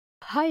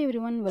Hi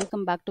everyone,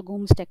 welcome back to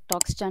Goms Tech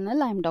Talks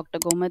channel. I'm Dr.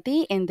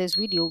 Gomati. In this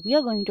video, we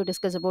are going to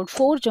discuss about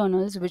four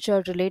journals which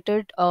are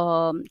related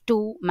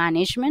to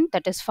management,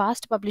 that is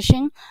fast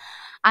publishing,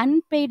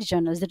 unpaid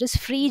journals, that is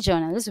free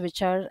journals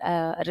which are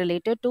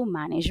related to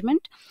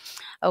management,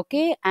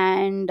 okay,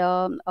 and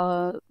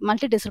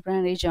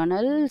multidisciplinary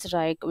journals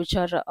like which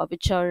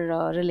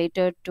are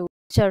related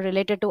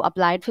to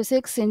applied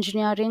physics,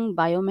 engineering,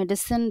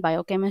 biomedicine,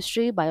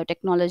 biochemistry,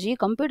 biotechnology,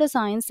 computer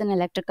science, and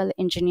electrical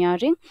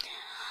engineering.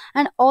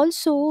 And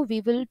also,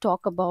 we will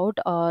talk about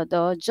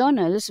the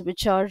journals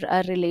which are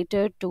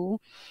related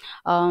to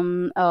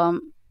um,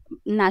 um,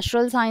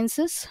 natural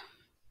sciences,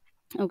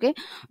 okay,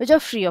 which are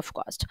free of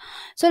cost.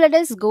 So let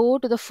us go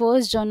to the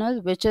first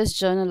journal, which is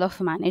Journal of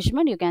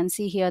Management. You can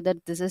see here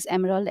that this is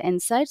Emerald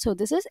Insight. So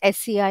this is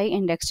SCI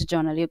indexed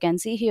journal. You can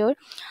see here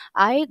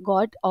I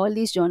got all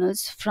these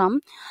journals from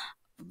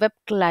Web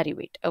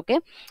Clarivate. Okay,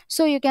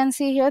 so you can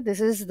see here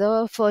this is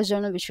the first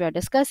journal which we are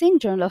discussing,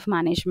 Journal of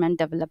Management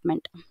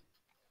Development.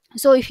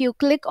 So if you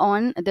click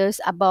on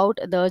this about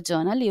the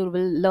journal, you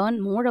will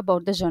learn more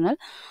about the journal.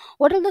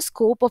 What are the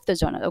scope of the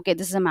journal? Okay,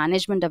 this is a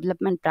management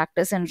development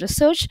practice and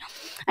research,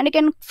 and you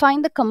can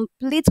find the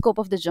complete scope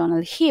of the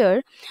journal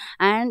here.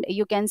 And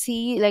you can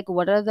see like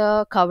what are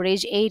the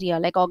coverage area,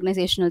 like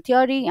organizational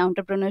theory,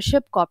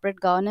 entrepreneurship, corporate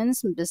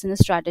governance, business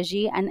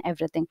strategy, and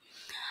everything.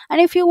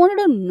 And if you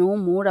wanted to know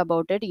more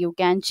about it, you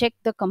can check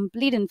the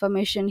complete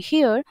information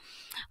here,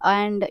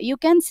 and you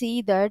can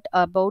see that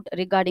about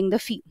regarding the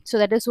fee. So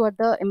that is what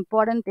the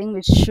important thing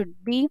which should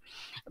be,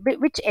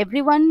 which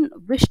everyone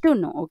wish to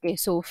know. Okay,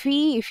 so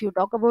fee, if you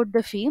talk about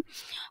the fee,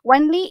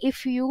 only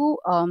if you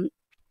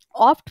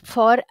opt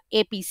for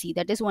APC,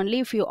 that is only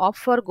if you opt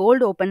for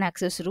gold open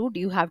access route,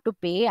 you have to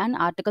pay an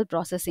article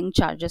processing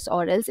charges,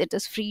 or else it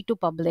is free to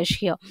publish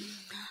here.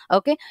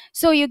 Okay,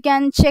 so you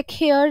can check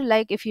here,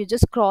 like if you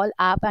just scroll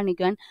up and you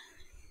can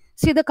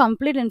see the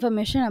complete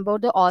information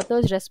about the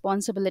author's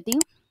responsibility.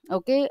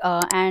 Okay,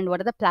 and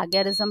what are the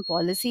plagiarism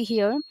policy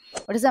here,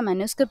 what is the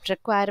manuscript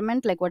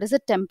requirement, like what is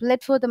the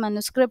template for the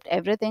manuscript,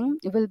 everything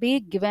will be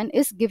given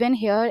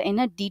here in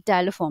a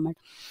detailed format.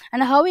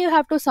 And how you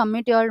have to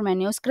submit your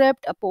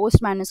manuscript, a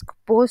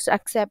post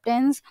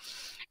acceptance,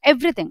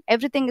 everything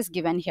is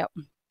given here.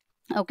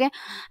 Okay,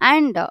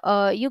 and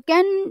you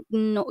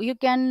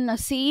can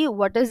see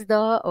what is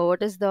the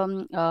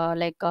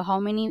how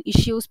many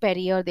issues per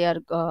year they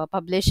are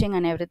publishing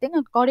and everything.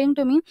 According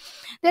to me,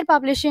 they're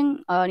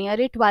publishing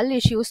nearly 12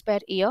 issues per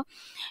year.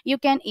 You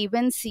can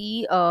even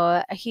see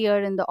here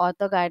in the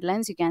author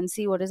guidelines, you can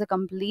see what is the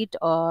complete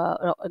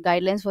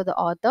guidelines for the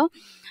author.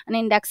 And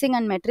indexing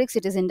and metrics,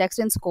 it is indexed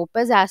in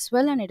Scopus as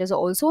well, and it is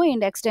also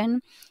indexed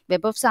in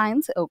Web of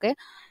Science. Okay,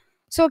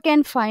 so you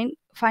can find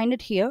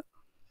it here.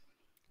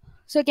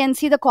 So you can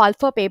see the call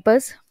for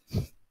papers,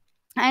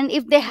 and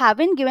if they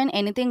haven't given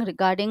anything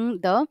regarding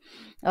the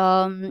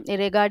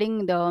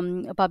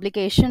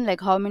publication,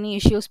 like how many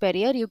issues per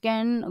year, you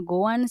can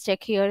go and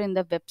check here in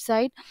the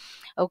website.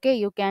 Okay,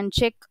 you can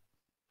check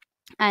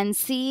and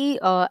see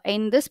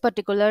in this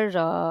particular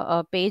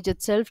page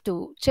itself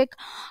to check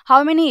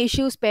how many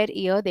issues per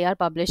year they are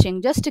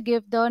publishing. Just to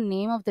give the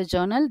name of the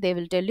journal, they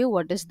will tell you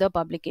what is the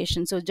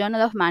publication. So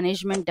Journal of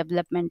Management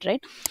Development,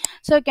 right?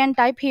 So you can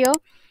type here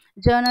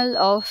Journal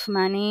of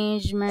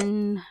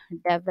Management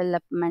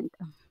Development.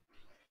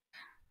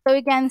 So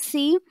you can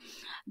see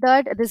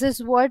that this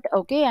is what.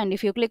 Okay, and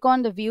if you click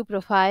on the view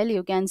profile,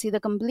 you can see the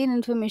complete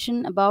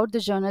information about the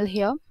journal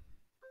here.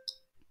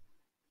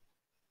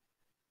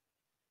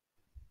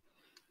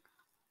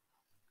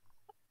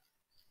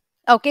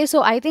 Okay,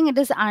 so I think it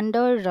is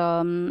under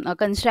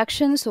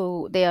construction,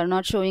 so they are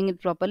not showing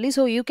it properly.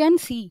 So you can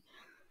see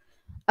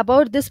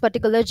about this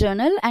particular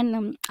journal,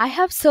 and I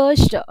have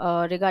searched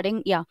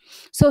regarding, yeah.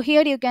 So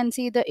here you can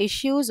see the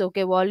issues.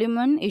 Okay, volume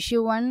 1,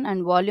 issue 1,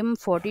 and volume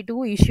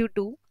 42, issue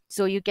 2.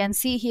 So you can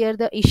see here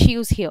the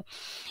issues here.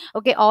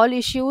 Okay, all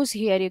issues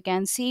here you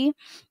can see.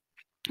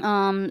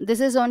 This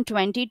is on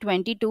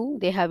 2022,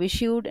 they have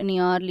issued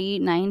nearly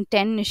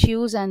 9-10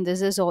 issues, and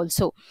this is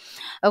also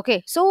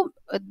okay. So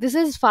this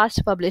is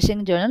fast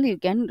publishing journal, you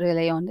can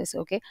rely on this.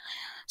 Okay,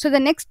 so the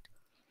next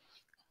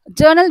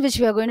journal which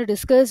we are going to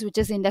discuss, which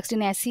is indexed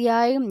in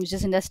SCI, which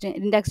is indexed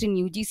in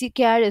UGC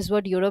care, is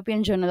what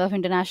European Journal of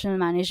International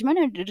Management,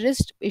 and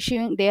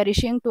they are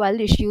issuing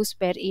 12 issues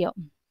per year.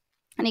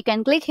 And you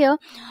can click here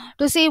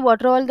to see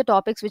what are all the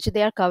topics which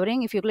they are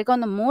covering. If you click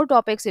on the more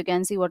topics, you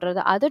can see what are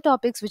the other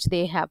topics which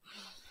they have.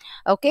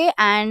 Okay,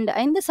 and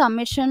in the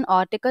submission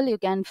article, you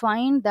can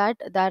find that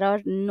there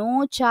are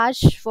no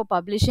charge for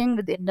publishing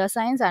with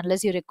IndaScience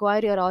unless you require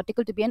your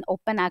article to be an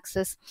open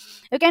access.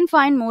 You can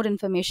find more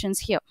informations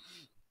here.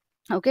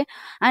 Okay,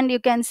 and you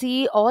can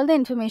see all the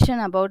information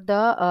about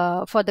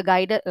the for the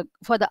guide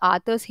for the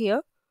authors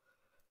here.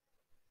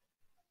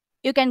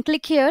 You can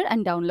click here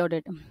and download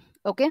it.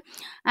 Okay,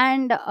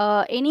 and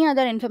any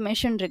other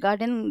information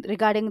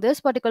regarding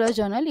this particular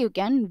journal, you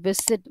can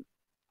visit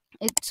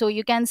So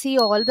you can see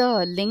all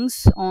the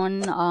links on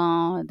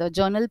the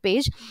journal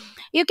page.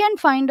 You can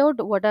find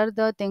out what are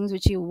the things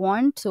which you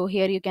want. So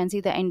here you can see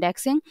the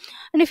indexing,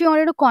 and if you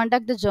wanted to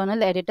contact the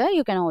journal editor,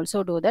 you can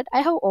also do that.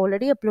 I have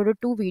already uploaded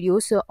two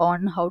videos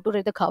on how to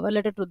write the cover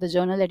letter to the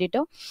journal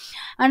editor,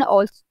 and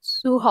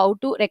also how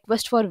to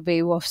request for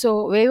waive off.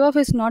 So waive off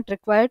is not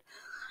required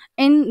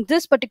in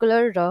this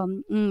particular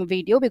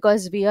video,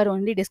 because we are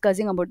only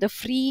discussing about the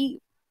free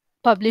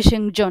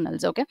publishing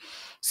journals. Okay,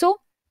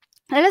 so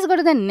let us go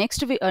to the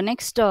next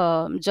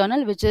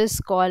journal, which is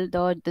called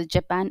the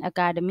Japan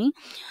Academy.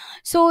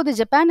 So the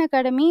Japan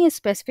Academy is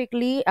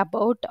specifically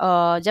about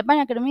Japan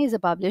Academy is a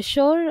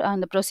publisher,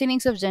 and the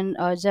proceedings of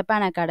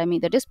Japan Academy,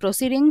 that is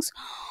proceedings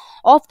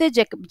of the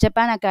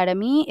Japan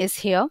Academy, is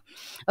here.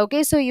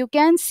 Okay, so you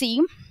can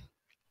see,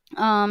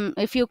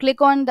 if you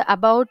click on the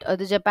about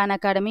the Japan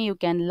Academy, you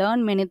can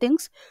learn many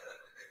things.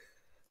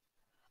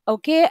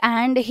 Okay,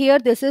 and here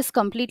this is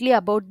completely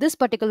about this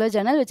particular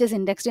journal, which is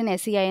indexed in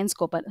SCI and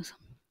Scopus.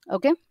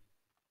 Okay,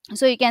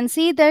 so you can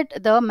see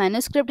that the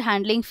manuscript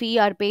handling fee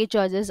or pay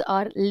charges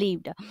are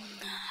leaved.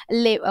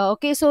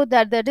 Okay, so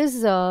there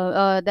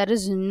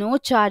is no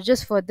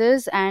charges for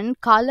this, and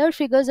color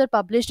figures are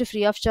published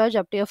free of charge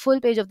up to a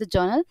full page of the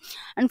journal,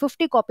 and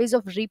 50 copies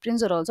of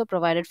reprints are also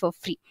provided for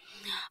free.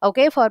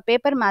 Okay, for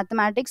paper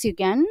mathematics you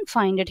can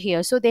find it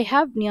here. So they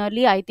have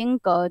nearly, I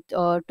think,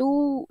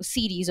 two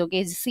series.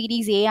 Okay,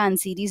 series A and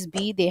series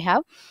B they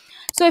have.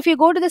 So if you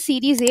go to the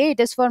series A, it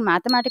is for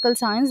mathematical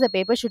science. The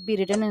paper should be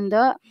written in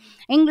the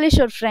English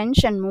or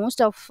French, and most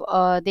of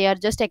they are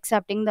just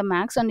accepting the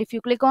max. And if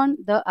you click on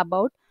the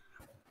about,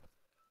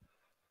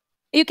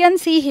 you can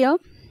see here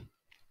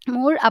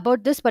more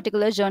about this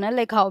particular journal,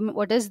 like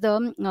what is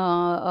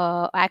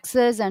the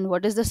access, and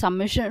what is the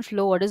submission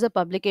flow, what is the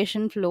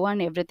publication flow,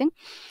 and everything.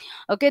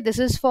 Okay, this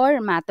is for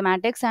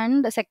mathematics,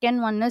 and the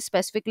second one is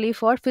specifically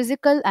for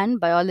physical and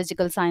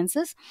biological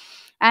sciences.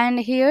 And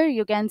here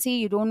you can see,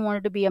 you don't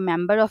want to be a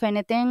member of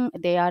anything.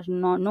 They are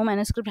no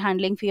manuscript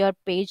handling fee or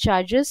pay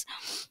charges,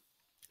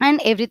 and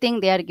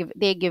everything they are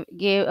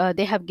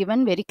they have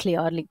given very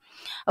clearly.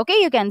 Okay,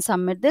 you can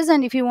submit this,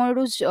 and if you want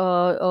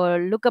to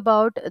look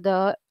about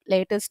the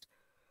latest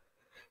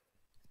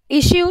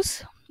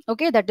issues,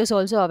 okay, that is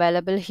also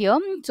available here.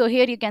 So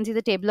here you can see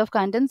the table of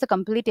contents, the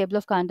complete table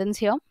of contents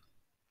here.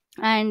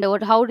 And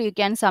how you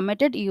can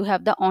submit it, you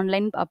have the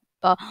online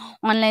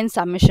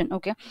submission.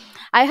 Okay,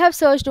 I have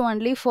searched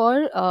only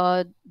for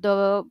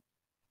the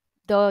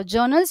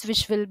journals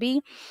which will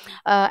be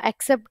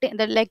accepting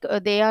that, like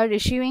they are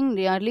issuing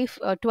nearly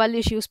 12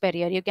 issues per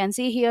year. You can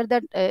see here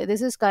that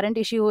this is current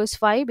issue is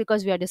 5,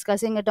 because we are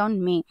discussing it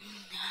on May.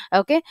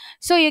 Okay,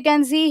 so you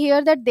can see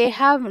here that they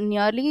have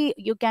nearly,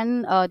 you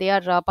can they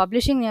are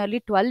publishing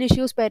nearly 12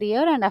 issues per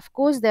year, and of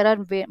course there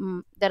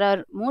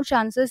are more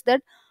chances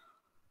that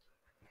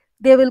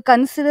they will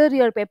consider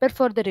your paper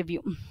for the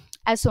review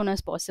as soon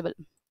as possible.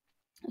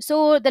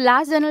 So the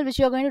last journal which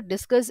we are going to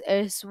discuss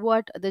is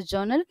what the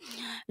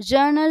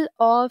Journal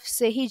of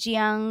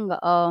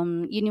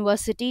Sehijiang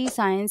University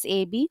Science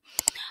AB.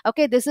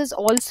 Okay, this is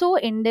also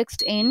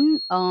indexed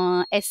in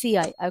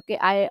SCI. Okay,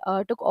 I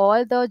took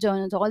all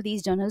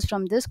these journals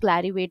from this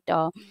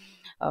Clarivate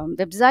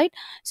website.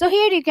 So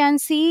here you can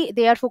see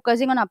they are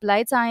focusing on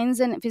applied science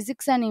and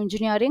physics and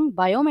engineering,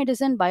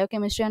 biomedicine,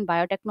 biochemistry and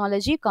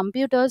biotechnology,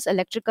 computers,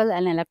 electrical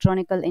and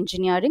electronical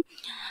engineering,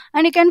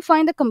 and you can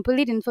find the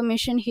complete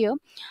information here.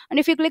 And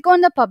if you click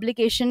on the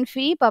publication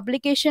fee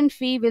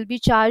will be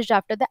charged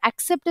after the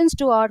acceptance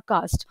to our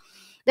cast.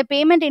 The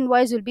payment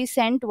invoice will be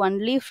sent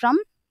only from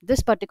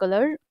this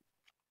particular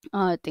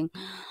thing.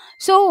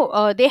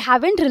 So they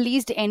haven't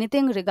released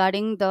anything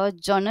regarding the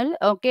journal.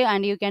 Okay,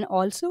 and you can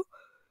also,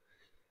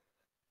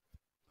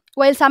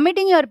 while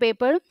submitting your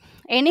paper,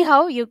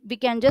 anyhow we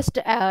can just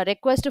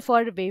request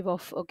for waive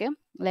off. Okay,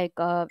 like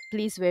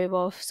please waive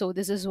off, so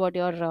this is what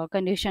your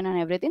condition and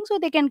everything, so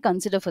they can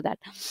consider for that.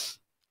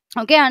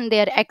 Okay, and they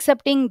are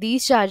accepting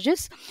these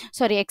charges,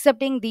 sorry,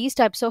 accepting these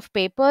types of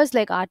papers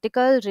like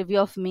article, review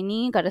of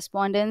mini,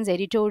 correspondence,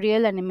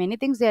 editorial, and many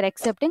things they are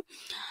accepting.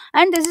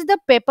 And this is the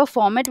paper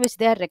format which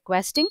they are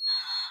requesting.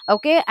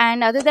 Okay,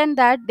 and other than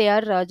that, they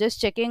are just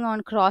checking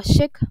on cross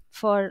check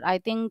for, I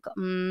think,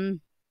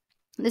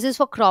 this is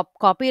for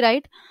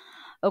copyright.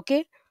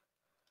 Okay,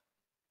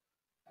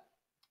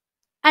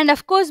 and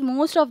of course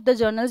most of the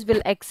journals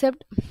will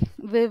accept,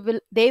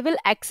 they will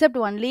accept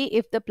only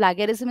if the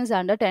plagiarism is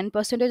under 10%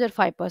 or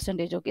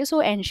 5%. Okay, so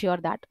ensure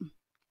that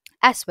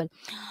as well.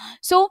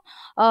 So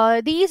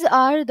these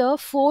are the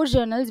four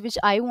journals which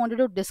I wanted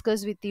to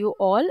discuss with you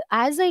all.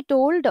 As I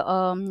told,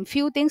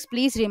 few things,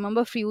 please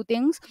remember few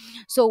things.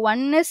 So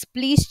one is,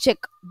 please check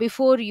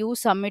before you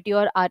submit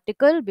your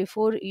article,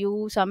 before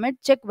you submit,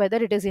 check whether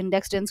it is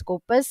indexed in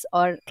Scopus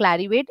or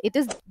Clarivate.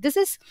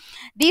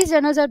 These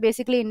journals are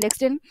basically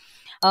indexed in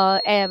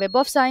Web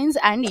of Science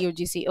and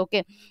UGC.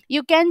 Okay,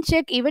 you can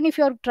check even if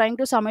you are trying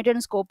to submit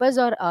in Scopus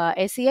or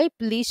SCI.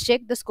 Please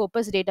check the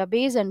Scopus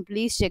database and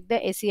please check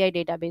the SCI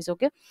database.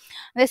 Okay,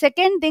 the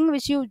second thing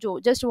which you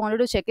just wanted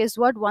to check is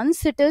what,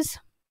 once it is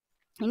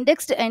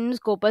indexed in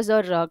Scopus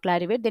or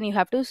Clarivate, then you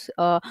have to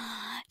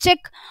check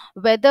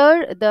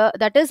whether the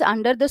that is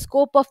under the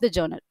scope of the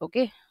journal.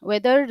 Okay,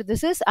 whether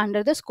this is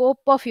under the scope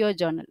of your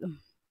journal.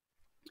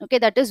 Okay,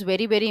 that is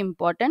very very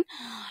important.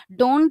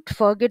 Don't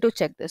forget to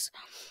check this.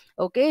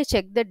 Okay,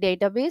 check the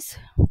database.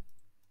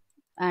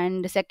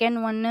 And the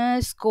second one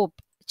is scope,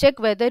 check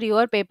whether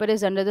your paper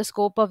is under the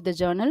scope of the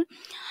journal.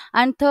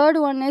 And third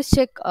one is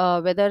check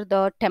whether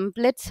the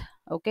templates,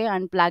 okay,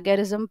 and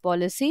plagiarism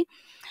policy.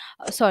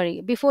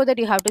 Sorry, before that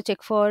you have to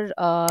check for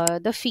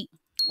the fee.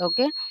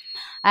 Okay,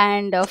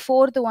 and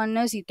fourth one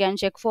is you can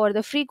check for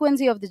the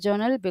frequency of the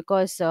journal,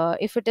 because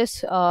if it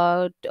is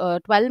 12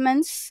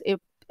 months, if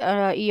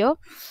year,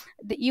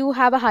 you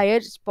have a higher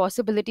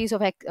possibilities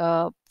of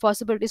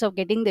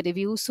getting the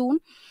review soon.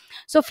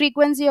 So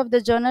frequency of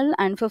the journal.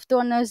 And fifth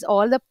one is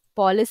all the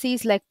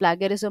policies like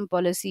plagiarism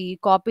policy,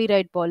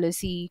 copyright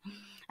policy,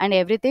 and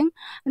everything.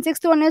 And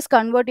sixth one is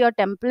convert your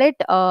template,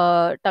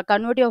 to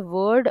convert your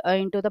word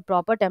into the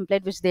proper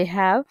template which they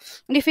have.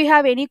 And if you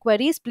have any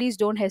queries, please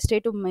don't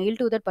hesitate to mail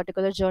to that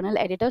particular journal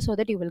editor so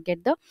that you will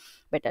get the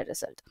better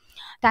result.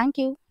 Thank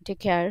you. Take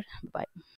care. Bye.